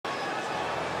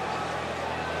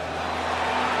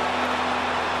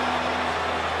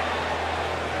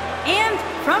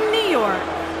from New York,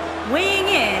 weighing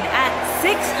in at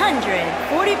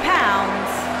 640 pounds,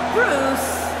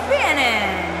 Bruce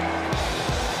Bannon.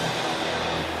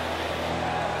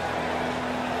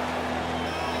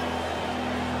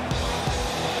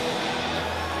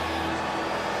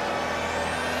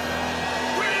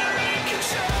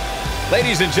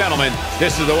 Ladies and gentlemen,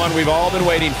 this is the one we've all been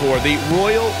waiting for, the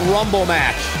Royal Rumble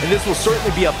match. And this will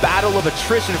certainly be a battle of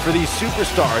attrition for these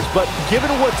superstars, but given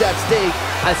what's at stake,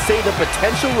 I say the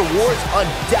potential rewards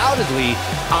undoubtedly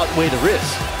outweigh the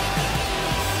risk.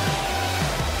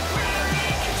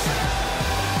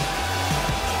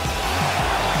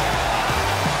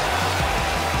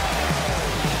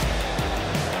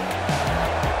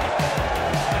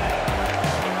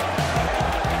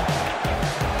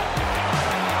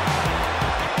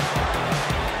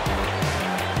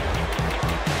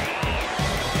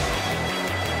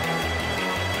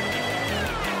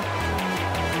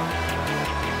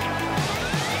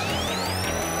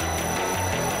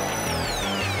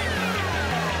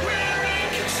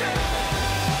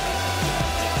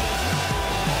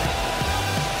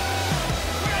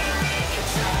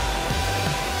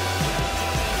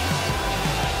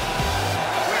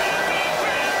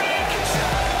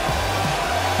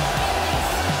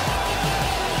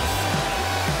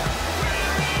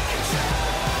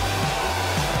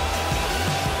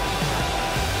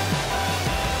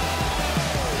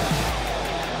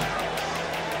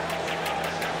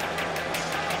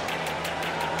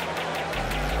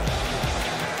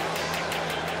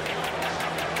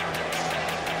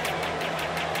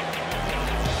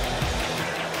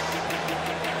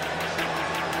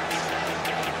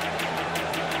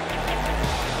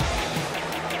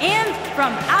 And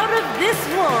from out of this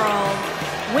world,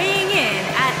 weighing in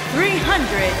at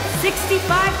 365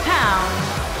 pounds,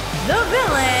 the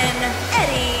villain,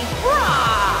 Eddie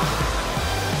Brock.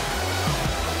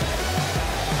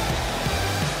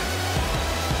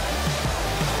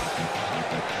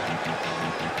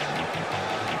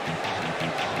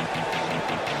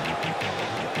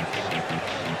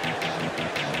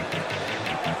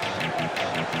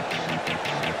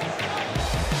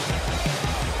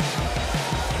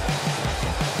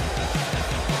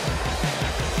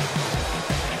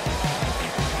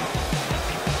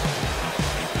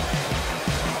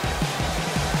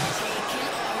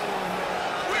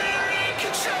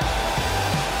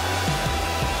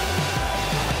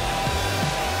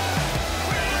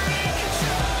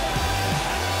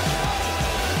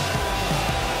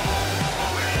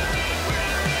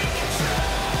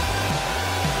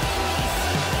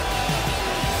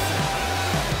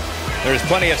 There's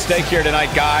plenty at stake here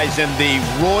tonight, guys, in the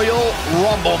Royal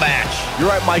Rumble match. You're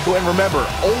right, Michael, and remember,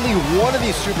 only one of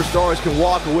these superstars can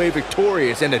walk away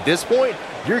victorious, and at this point,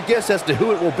 your guess as to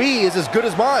who it will be is as good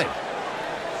as mine.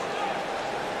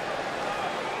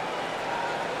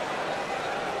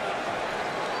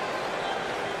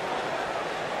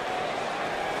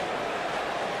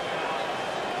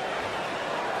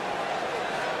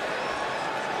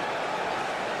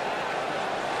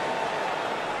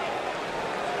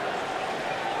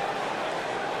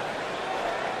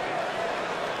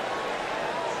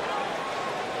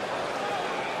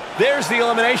 There's the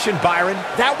elimination, Byron.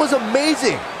 That was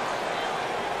amazing.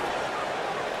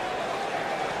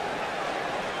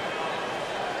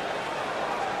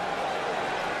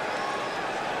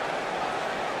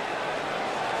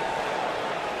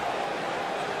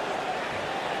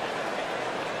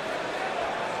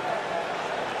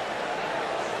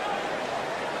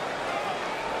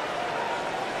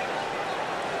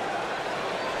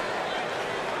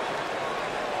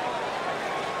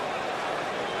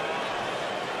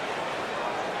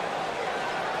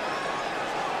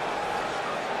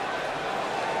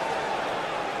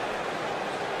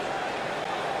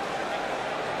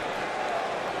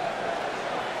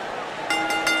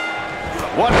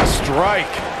 What a strike.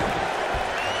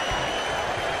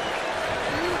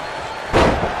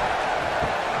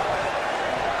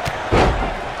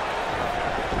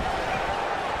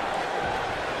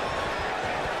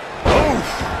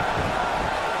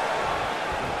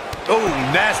 Oh,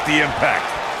 nasty impact.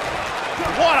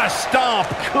 What a stomp.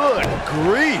 Good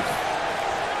grief.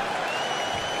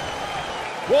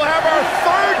 We'll have our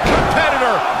third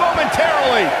competitor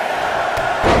momentarily.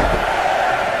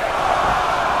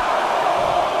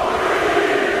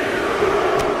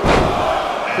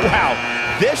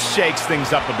 Wow, this shakes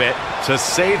things up a bit, to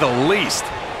say the least.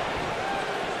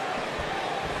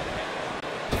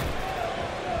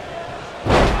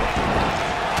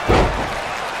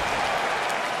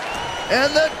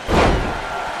 And the...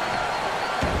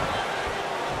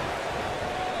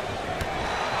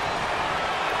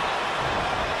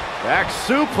 Back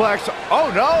suplex.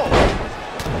 Oh, no.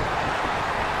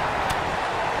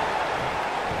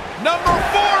 Number 4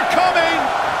 coming.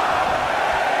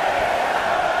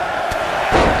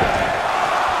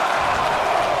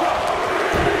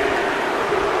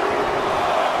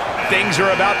 Things are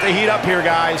about to heat up here,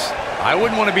 guys. I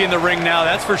wouldn't want to be in the ring now,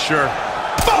 that's for sure.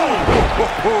 Boom!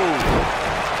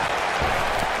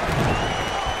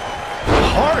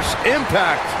 Harsh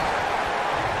impact.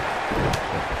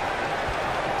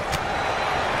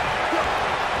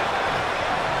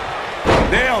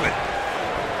 Nailed it.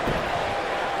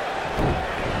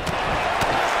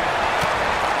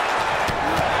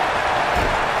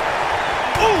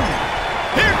 Ooh!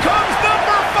 Here comes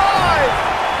number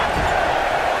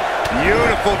 5!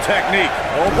 Beautiful technique.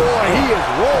 Oh, boy, he is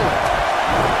rolling.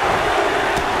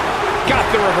 Got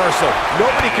the reversal.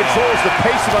 Nobody controls the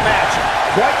pace of a match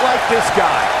quite like this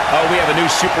guy. Oh, we have a new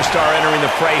superstar entering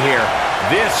the fray here.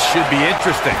 This should be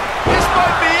interesting. This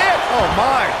might be it. Oh,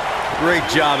 my. Great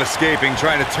job escaping,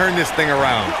 trying to turn this thing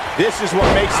around. This is what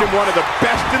makes him one of the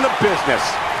best in the business.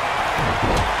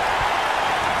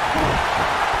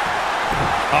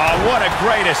 Oh, what a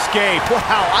great escape.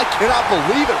 Wow, I cannot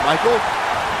believe it, Michael.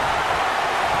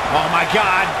 Oh, my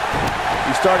God.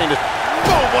 He's starting to...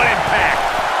 Boom, what impact.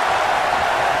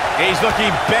 He's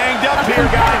looking banged up here,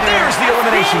 guys. There's the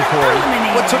elimination, Corey.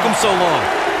 What took him so long?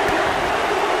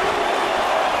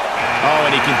 Oh,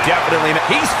 and he can definitely...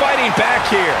 He's fighting back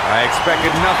here. I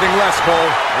expected nothing less, Cole.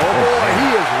 Oh, boy, he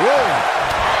is rolling.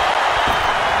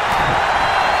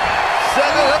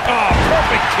 Oh,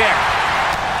 perfect kick.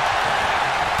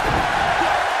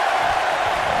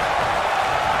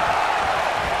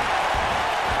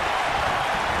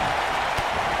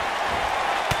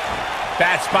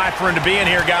 Bad spot for him to be in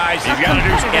here, guys. He's got to do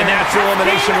something. And that's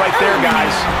elimination right there,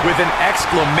 guys. With an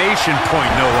exclamation point,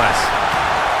 no less.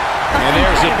 And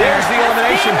there's the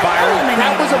elimination, Byron.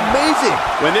 That was amazing.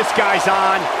 When this guy's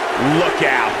on, look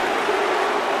out.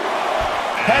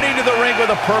 Heading to the ring with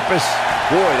a purpose.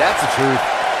 Boy, that's the truth.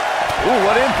 Ooh,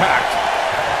 what impact.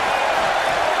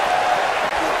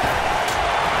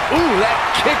 Ooh, that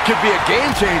kick could be a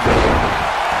game changer.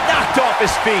 Knocked off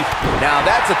his feet. Now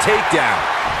that's a takedown.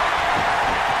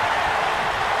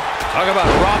 Talk about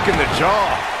rocking the jaw.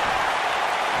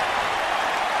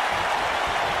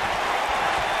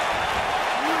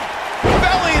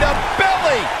 Belly to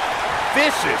belly.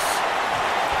 Vicious.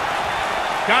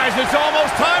 Guys, it's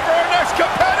almost time for our next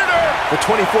competitor. The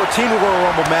 2014 Royal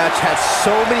Rumble match had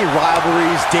so many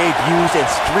rivalries, debuts,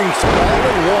 and streaks all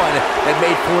in one that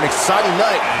made for an exciting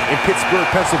night in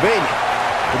Pittsburgh, Pennsylvania.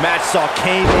 The match saw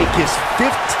Kane make his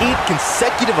 15th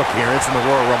consecutive appearance in the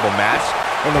Royal Rumble match,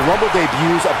 and the Rumble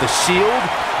debuts of The Shield,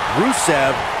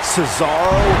 Rusev,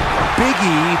 Cesaro, Big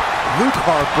E, Luke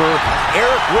Harper,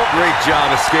 Eric Rowan. Great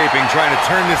job escaping, trying to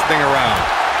turn this thing around.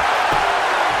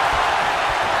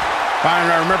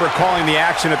 Byron, I remember calling the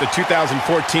action at the 2014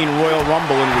 Royal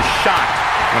Rumble and was shocked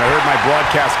when I heard my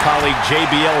broadcast colleague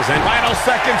JBL's end. Final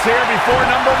seconds here before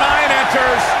number 9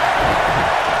 enters.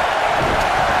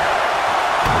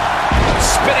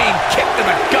 Spinning kick to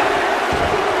the gut.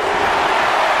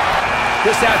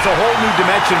 This adds a whole new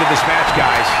dimension to this match,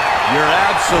 guys. You're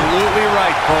absolutely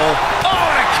right, Cole. Oh,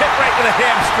 and a kick right to the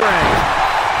hamstring.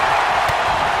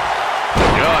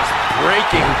 Just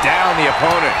breaking down the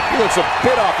opponent. He looks a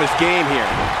bit off his game here.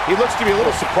 He looks to be a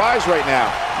little surprised right now.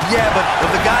 Yeah, but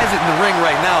with the guys in the ring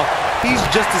right now, he's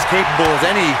just as capable as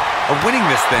any of winning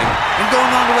this thing and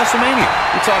going on to WrestleMania.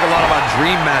 We talk a lot about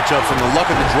dream matchups and the luck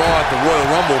of the draw at the Royal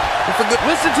Rumble. And for good,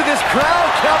 listen to this crowd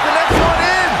count the next one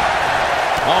in.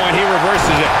 Oh, and he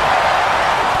reverses it.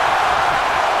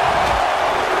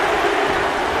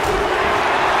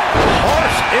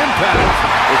 Harsh impact.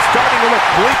 It's starting to look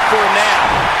bleak for him now.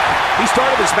 He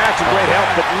started this match in great health,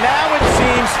 but now it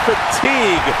seems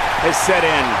fatigue has set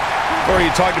in. Corey,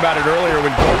 you talked about it earlier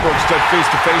when Goldberg stood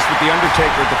face-to-face with The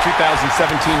Undertaker at the 2017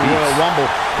 Royal Rumble.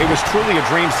 It was truly a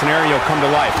dream scenario come to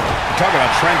life. You talk about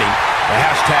trending. The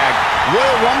hashtag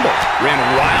Royal Rumble ran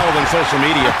wild on social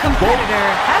media. A competitor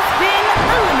has been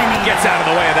eliminated. Gets out of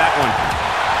the way of that one.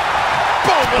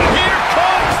 Boom! And here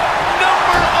comes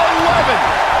number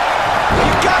 11.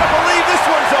 You gotta believe this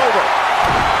one's over.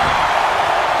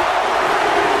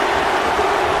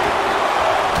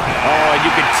 Oh, and you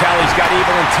can tell he's got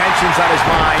evil intentions on his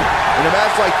mind. In a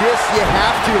match like this, you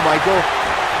have to, Michael.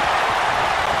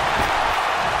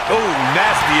 Oh,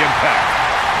 nasty impact.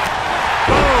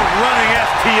 Boom, running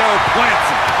FTO plants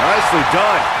him. Nicely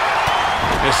done.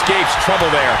 Escapes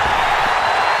trouble there.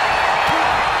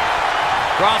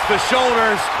 across the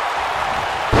shoulders.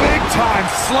 Big time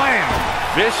slam.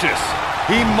 Vicious.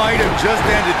 He might have just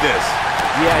ended this.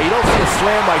 Yeah, you don't see a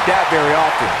slam like that very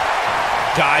often.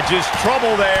 Dodges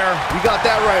trouble there. You got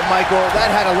that right, Michael.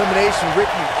 That had elimination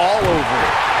written all over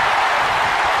it.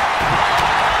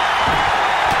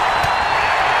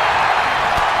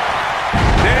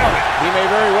 Nailed it. He may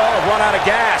very well have run out of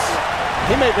gas.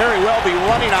 He may very well be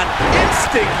running on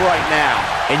instinct right now.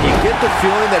 And you get the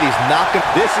feeling that he's not going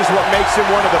to... This is what makes him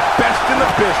one of the best in the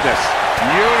business.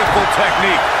 Beautiful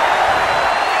technique.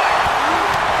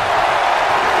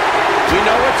 We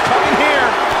know what's coming here.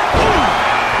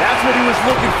 That's what he was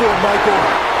looking for, Michael.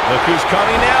 Look who's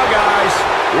coming now, guys.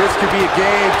 This could be a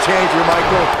game changer,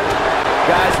 Michael.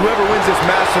 Guys, whoever wins this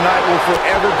match tonight will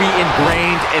forever be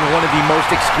ingrained in one of the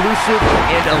most exclusive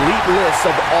and elite lists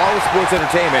of all of sports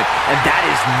entertainment, and that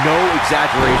is no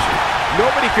exaggeration.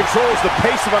 Nobody controls the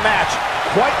pace of a match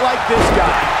quite like this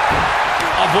guy.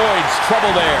 Avoids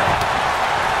trouble there.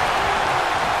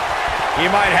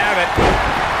 He might have it.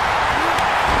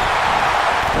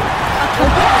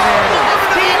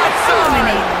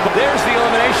 There's the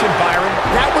elimination, Byron.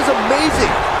 That was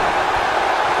amazing.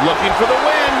 Looking for the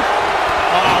win.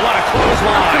 Oh, what a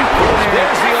clothesline.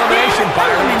 There's the elimination,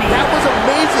 Byron. That was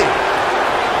amazing.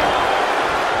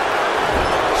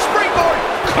 Springboard.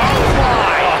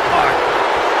 Clothesline.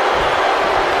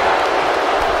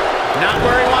 Not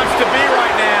where he wants to be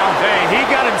right now. Hey, he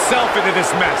got himself into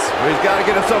this mess. Well, he's got to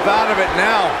get himself out of it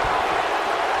now.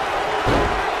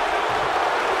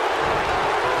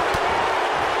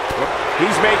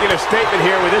 He's making a statement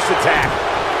here with this attack.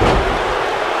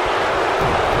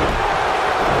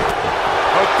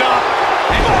 Hooked up.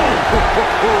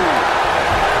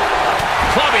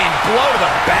 Clubbing blow to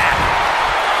the back.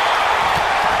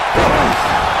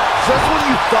 Just when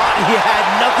you thought he had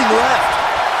nothing left.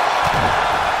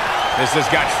 This has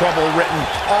got trouble written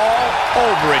all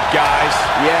over it, guys.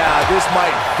 Yeah, this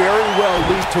might very well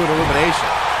lead to an elimination.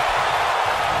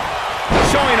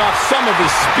 Showing off some of his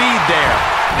speed there.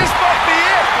 This might be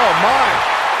it. Oh, my.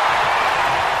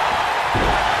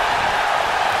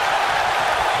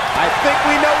 I think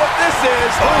we know what this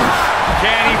is. Oh,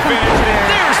 can he finish there?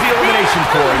 There's the elimination,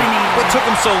 Corey. What took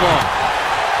him so long?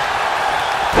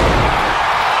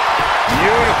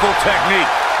 Beautiful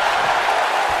technique.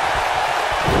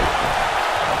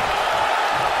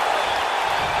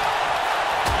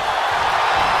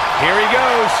 Here he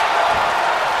goes.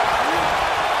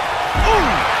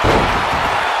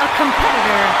 A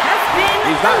competitor has been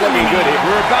He's not looking good.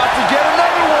 We're about to get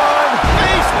another one.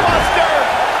 Face buster.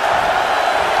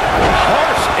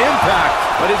 Harsh impact,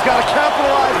 but he's got to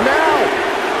capitalize now.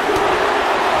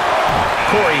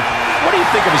 Corey, what do you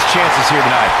think of his chances here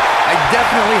tonight? I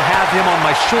definitely have him on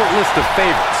my short list of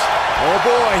favorites. Oh,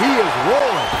 boy, he is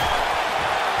rolling.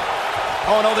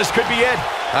 Oh, no, this could be it.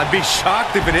 I'd be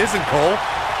shocked if it isn't, Cole.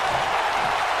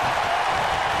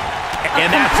 And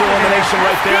that's elimination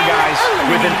right there, guys.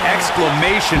 With an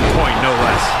exclamation point, no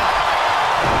less.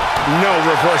 No,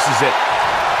 reverses it.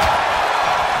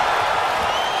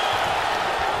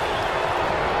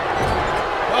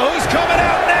 Oh, who's coming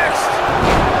out next?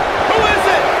 Who is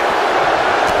it?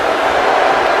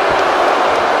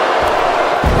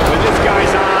 When this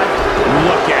guy's on,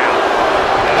 look out.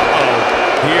 Uh-oh.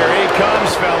 Here he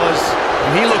comes, fellas.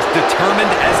 And he looks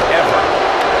determined as ever.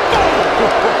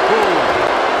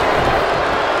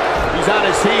 He's on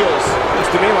his heels. Looks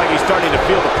to me like he's starting to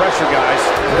feel the pressure, guys.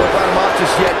 Don't let him off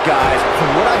just yet, guys. From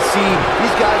what I see,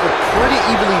 these guys are pretty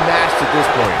evenly matched at this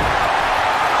point.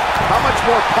 How much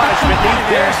more punishment needs?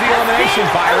 There's the elimination,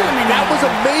 Byron. That was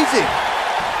amazing.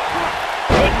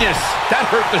 Goodness, that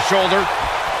hurt the shoulder.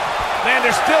 Man,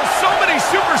 there's still so many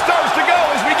superstars to go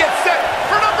as we get set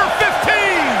for number 15.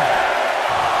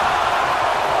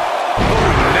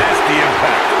 Nasty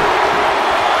impact.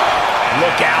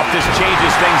 Look out, this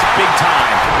changes things big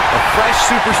time. A fresh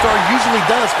superstar usually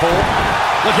does, Cole.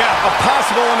 Look out, a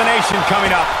possible elimination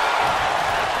coming up.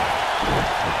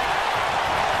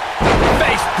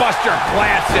 Face buster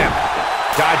plants him.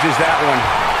 Dodges that one.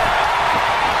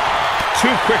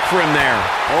 Too quick for him there.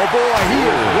 Oh, boy, he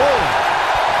is rolling.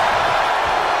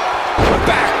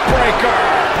 Backbreaker.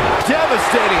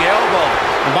 Devastating elbow.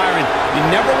 And Byron, you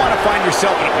never want to find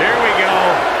yourself in a... Here we go.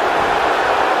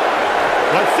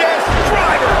 What's this?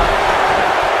 Driver!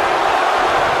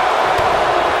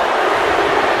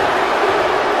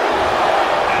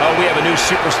 Oh, we have a new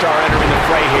superstar entering the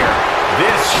fray here.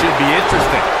 This should be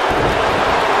interesting.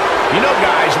 You know,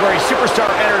 guys, where a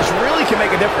superstar enters really can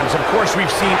make a difference. Of course,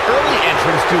 we've seen early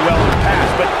entrants do well in the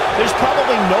past, but there's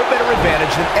probably no better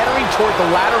advantage than entering toward the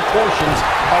latter portions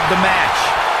of the match.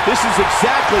 This is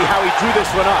exactly how he drew this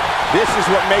one up. This is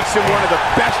what makes him one of the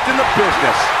best in the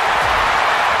business.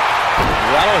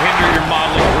 That'll hinder your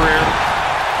modeling career.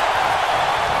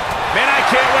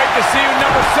 can't wait to see who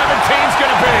number 17's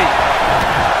going to be.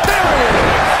 There it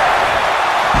is!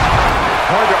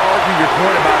 Hard to argue your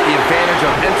point about the advantage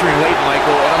of entering late,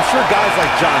 Michael, and I'm sure guys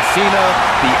like John Cena,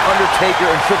 The Undertaker,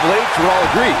 and Triple H would all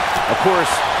agree. Of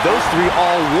course, those three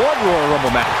all won Royal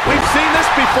Rumble match. We've seen this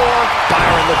before.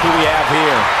 Byron, look who we have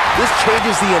here. This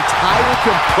changes the entire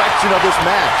complexion of this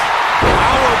match.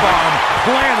 Powerbomb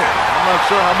planted. I'm not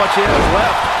sure how much he has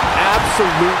left.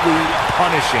 Absolutely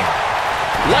punishing.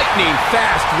 Lightning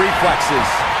fast reflexes.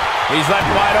 He's left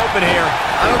wide open here.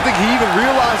 I don't think he even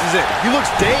realizes it. He looks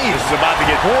dazed. This is about to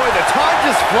get... Boy, the time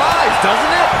just flies,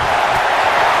 doesn't it?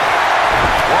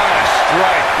 What a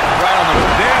strike. Right on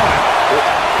the nail.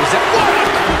 Is that... What a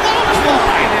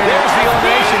clothesline! There's the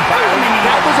elimination, Byron.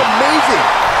 That was amazing.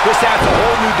 This adds a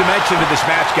whole new dimension to this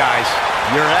match, guys.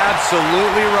 You're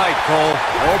absolutely right, Cole.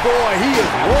 Oh, boy, he is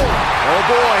rolling. Oh,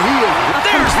 boy, he is...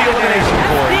 There's the elimination,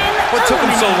 Corey. What took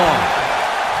him so long?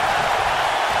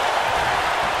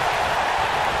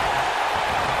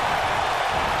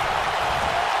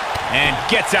 And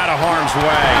gets out of harm's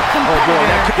way. Oh, boy,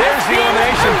 there's the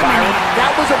elimination, Byron.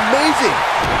 That was amazing.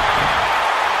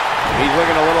 He's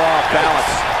looking a little off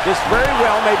balance. This very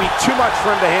well may be too much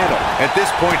for him to handle. At this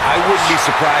point, I wouldn't be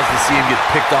surprised to see him get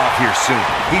picked off here soon.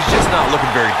 He's just not looking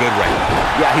very good right now.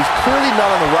 Yeah, he's clearly not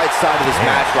on the right side of this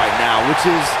match right now, which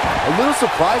is a little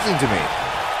surprising to me.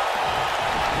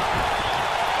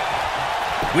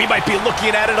 We might be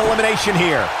looking at an elimination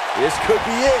here. This could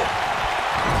be it.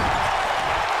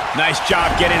 Nice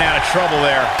job getting out of trouble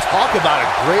there. Talk about a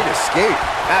great escape.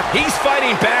 He's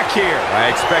fighting back here.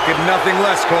 I expected nothing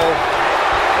less, Cole.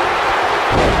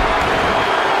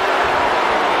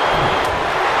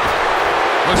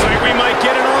 Looks like we might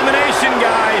get an elimination,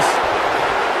 guys.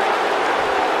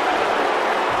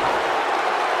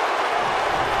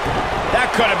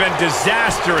 That could have been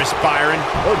disastrous, Byron.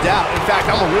 No doubt. In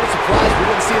fact, I'm a little surprised we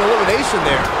didn't see an elimination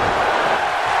there.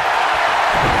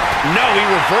 No, he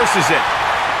reverses it.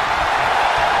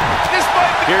 This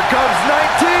might be... Here comes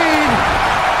 19.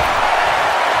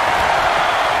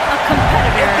 A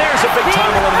competitor. And there's a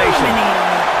big-time elimination.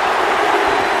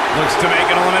 Looks to make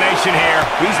an elimination here.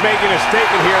 He's making a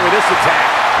statement here with this attack.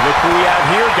 Look who we have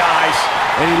here, guys.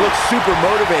 And he looks super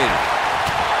motivated.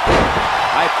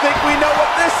 I think we know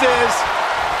what this is.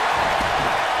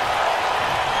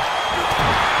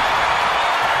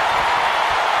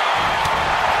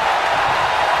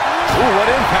 Ooh, what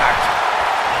impact.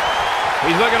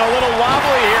 He's looking a little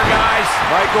wobbly here, guys.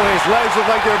 Michael, his legs look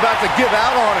like they're about to give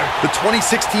out on him. The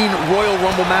 2016 Royal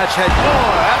Rumble match had...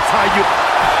 Oh, that's how you...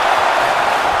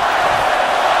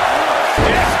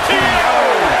 STO!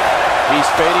 He's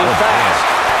fading fast.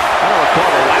 I don't recall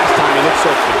the last time he looked so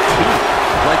fatigued.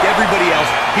 Like everybody else,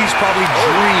 he's probably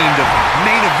dreamed of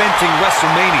main eventing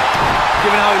WrestleMania.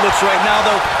 Given how he looks right now,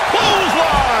 though,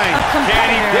 clothesline!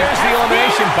 There's the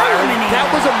elimination, Byron. That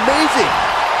was amazing.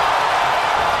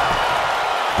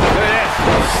 Look at this.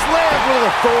 Slammed with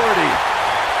authority.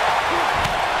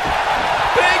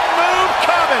 Big move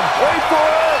coming. Wait for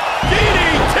it.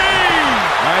 DDT!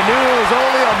 I knew it was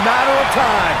only a matter of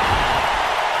time.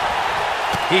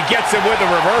 He gets it with a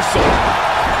reversal.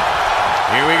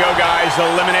 Here we go, guys.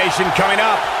 Elimination coming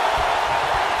up.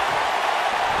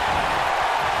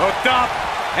 Hooked up.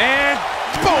 And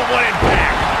boom, what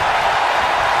impact.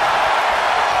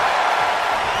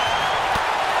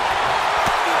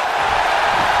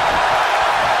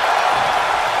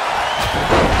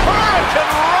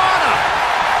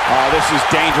 This is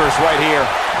dangerous right here.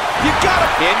 You got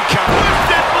him. Incoming.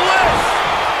 Twisted Bliss.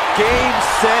 Game,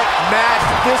 set, match.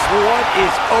 This one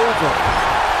is over.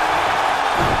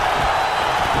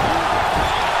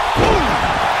 Boom.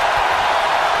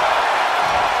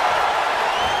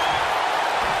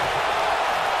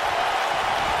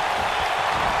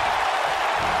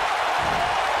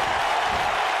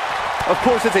 Of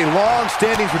course, it's a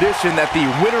long-standing tradition that the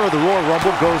winner of the Royal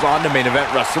Rumble goes on to main event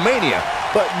WrestleMania.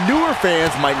 But newer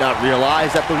fans might not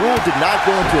realize that the rule did not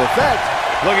go into effect.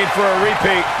 Looking for a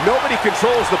repeat. Nobody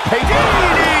controls the pace.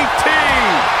 DDT!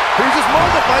 Here's his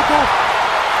moment, Michael.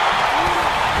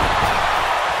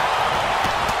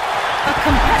 A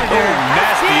competitor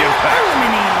nasty has been impact.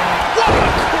 eliminated. What a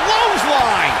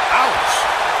clothesline! Ouch!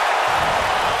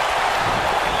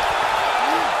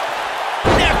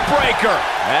 Neck breaker!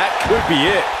 That could be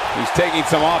it. He's taking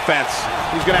some offense.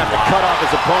 He's going to have to cut off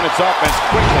his opponent's offense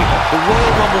quickly. The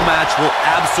Royal Rumble match will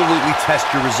absolutely test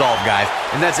your resolve, guys,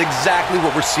 and that's exactly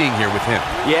what we're seeing here with him.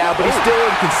 Yeah, but he's still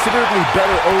in considerably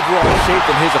better overall shape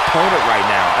than his opponent right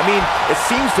now. I mean, it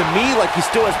seems to me like he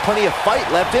still has plenty of fight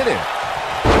left in him.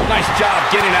 Nice job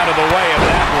getting out of the way of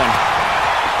that one.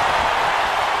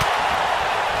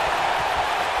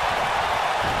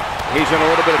 in a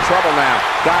little bit of trouble now.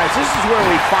 Guys, this is where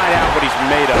we find out what he's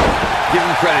made of. Give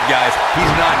him credit, guys.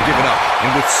 He's not giving up.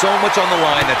 And with so much on the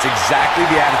line, that's exactly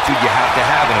the attitude you have to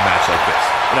have in a match like this.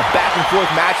 In a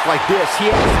back-and-forth match like this, he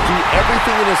has to do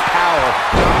everything in his power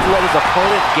not to let his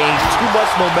opponent gain too much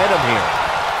momentum here.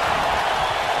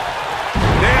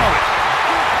 Nailed it.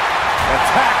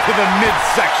 Attack to the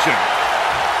midsection.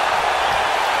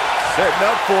 Setting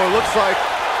up for, looks like,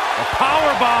 a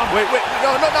power bomb. wait,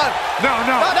 no. No.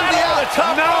 Not to the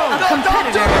top. No. A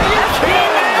competitor has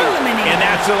been eliminated. And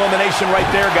that's elimination right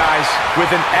there, guys.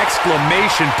 With an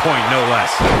exclamation point, no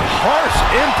less. Harsh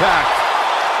impact.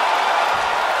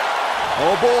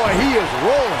 Oh boy, he is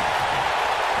rolling.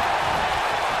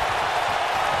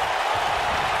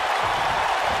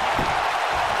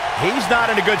 He's not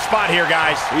in a good spot here,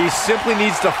 guys. He simply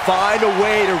needs to find a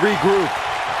way to regroup.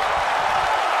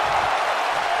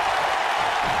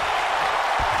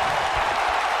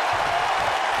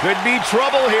 Could be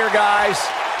trouble here, guys.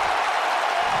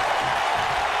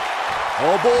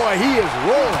 Oh boy, he is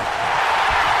rolling.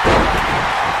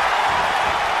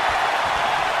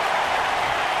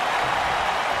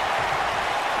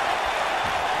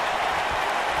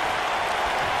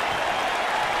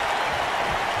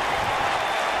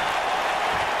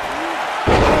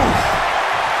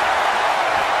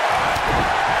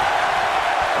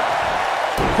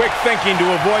 Quick thinking to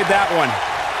avoid that one.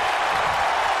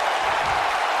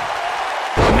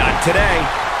 Not today.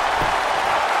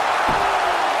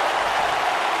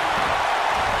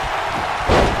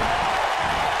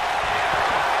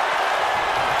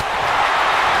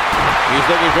 He's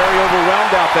looking very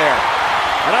overwhelmed out there.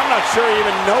 And I'm not sure he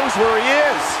even knows where he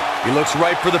is. He looks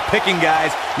ripe for the picking,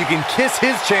 guys. You can kiss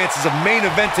his chances of main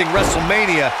eventing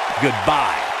WrestleMania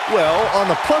goodbye. Well, on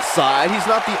the plus side, he's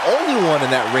not the only one in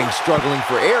that ring struggling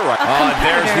for air right now.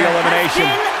 There's the elimination.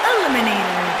 Has been eliminated.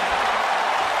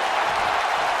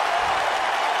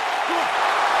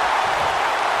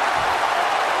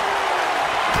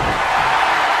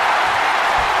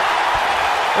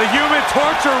 The human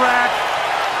torture rack.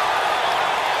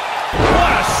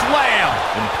 What a slam!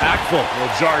 Impactful.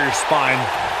 Will jar your spine.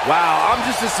 Wow, I'm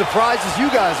just as surprised as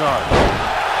you guys are.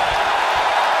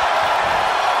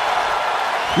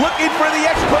 Looking for the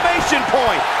exclamation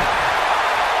point.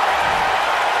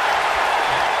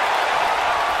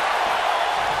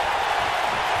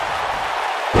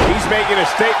 He's making a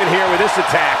statement here with this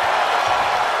attack.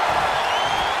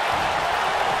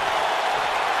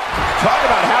 Talk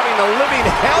about having the living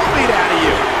hell beat out of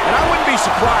you. And I wouldn't be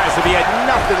surprised if he had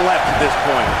nothing left at this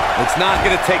point. It's not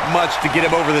going to take much to get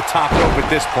him over the top rope at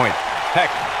this point.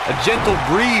 Heck, a gentle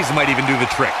breeze might even do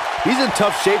the trick. He's in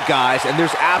tough shape, guys, and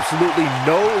there's absolutely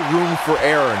no room for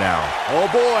error now. Oh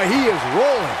boy, he is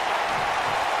rolling.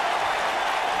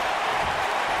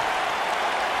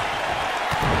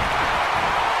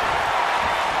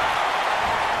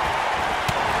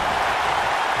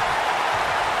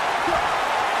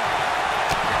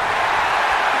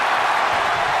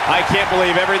 I can't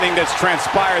believe everything that's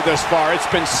transpired thus far. It's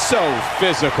been so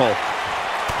physical.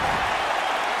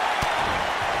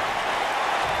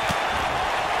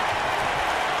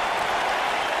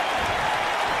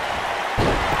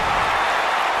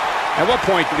 At what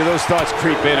point do those thoughts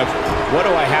creep in of, what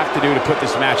do I have to do to put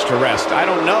this match to rest? I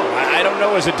don't know. I don't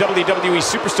know as a WWE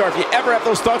superstar if you ever have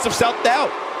those thoughts of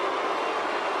self-doubt.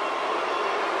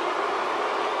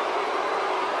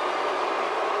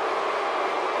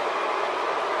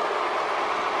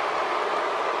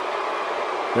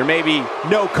 There may be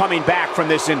no coming back from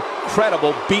this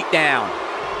incredible beatdown.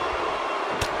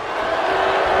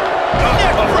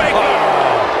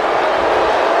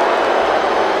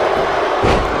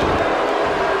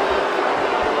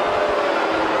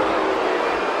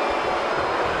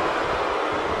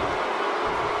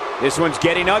 This one's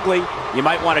getting ugly. You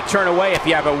might want to turn away if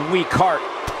you have a weak heart.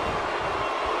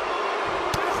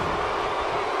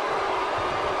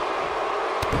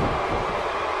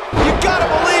 You gotta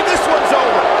believe this one's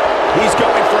over. He's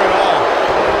going for it all.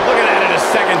 Looking at it a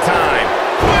second time.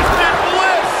 Twisted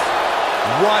bliss.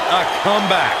 What a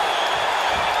comeback.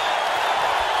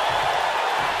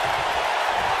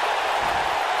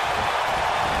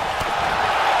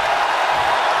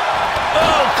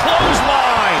 Oh,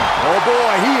 clothesline. Oh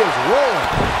boy, he is rolling.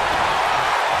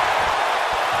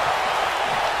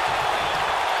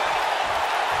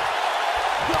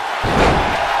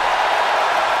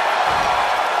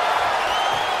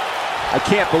 I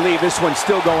can't believe this one's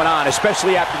still going on,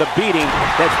 especially after the beating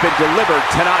that's been delivered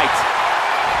tonight.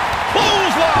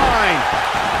 Clothesline!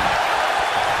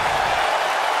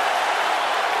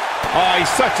 Oh, he's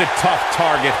such a tough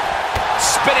target.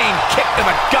 Spinning kick to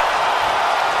the gut.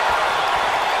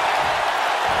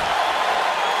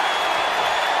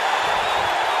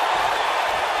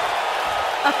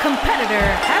 A competitor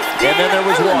has been And then there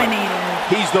was eliminated.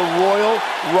 one. He's the Royal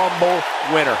Rumble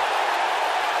winner.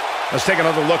 Let's take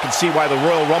another look and see why the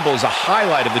Royal Rumble is a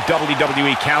highlight of the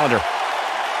WWE calendar.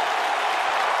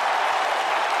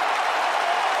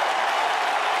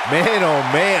 Man, oh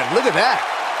man, look at that.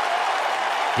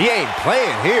 He ain't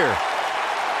playing here.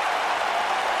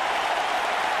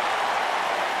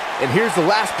 And here's the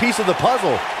last piece of the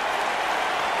puzzle.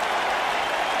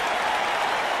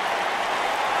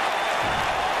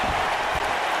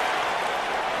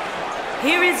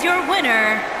 Here is your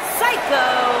winner,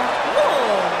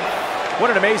 Wolf. What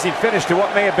an amazing finish to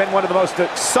what may have been one of the most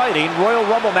exciting Royal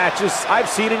Rumble matches I've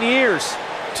seen in years.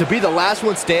 To be the last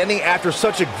one standing after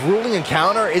such a grueling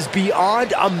encounter is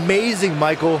beyond amazing,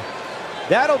 Michael.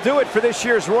 That'll do it for this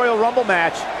year's Royal Rumble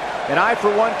match. And I, for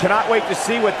one, cannot wait to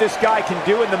see what this guy can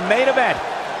do in the main event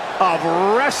of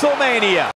WrestleMania.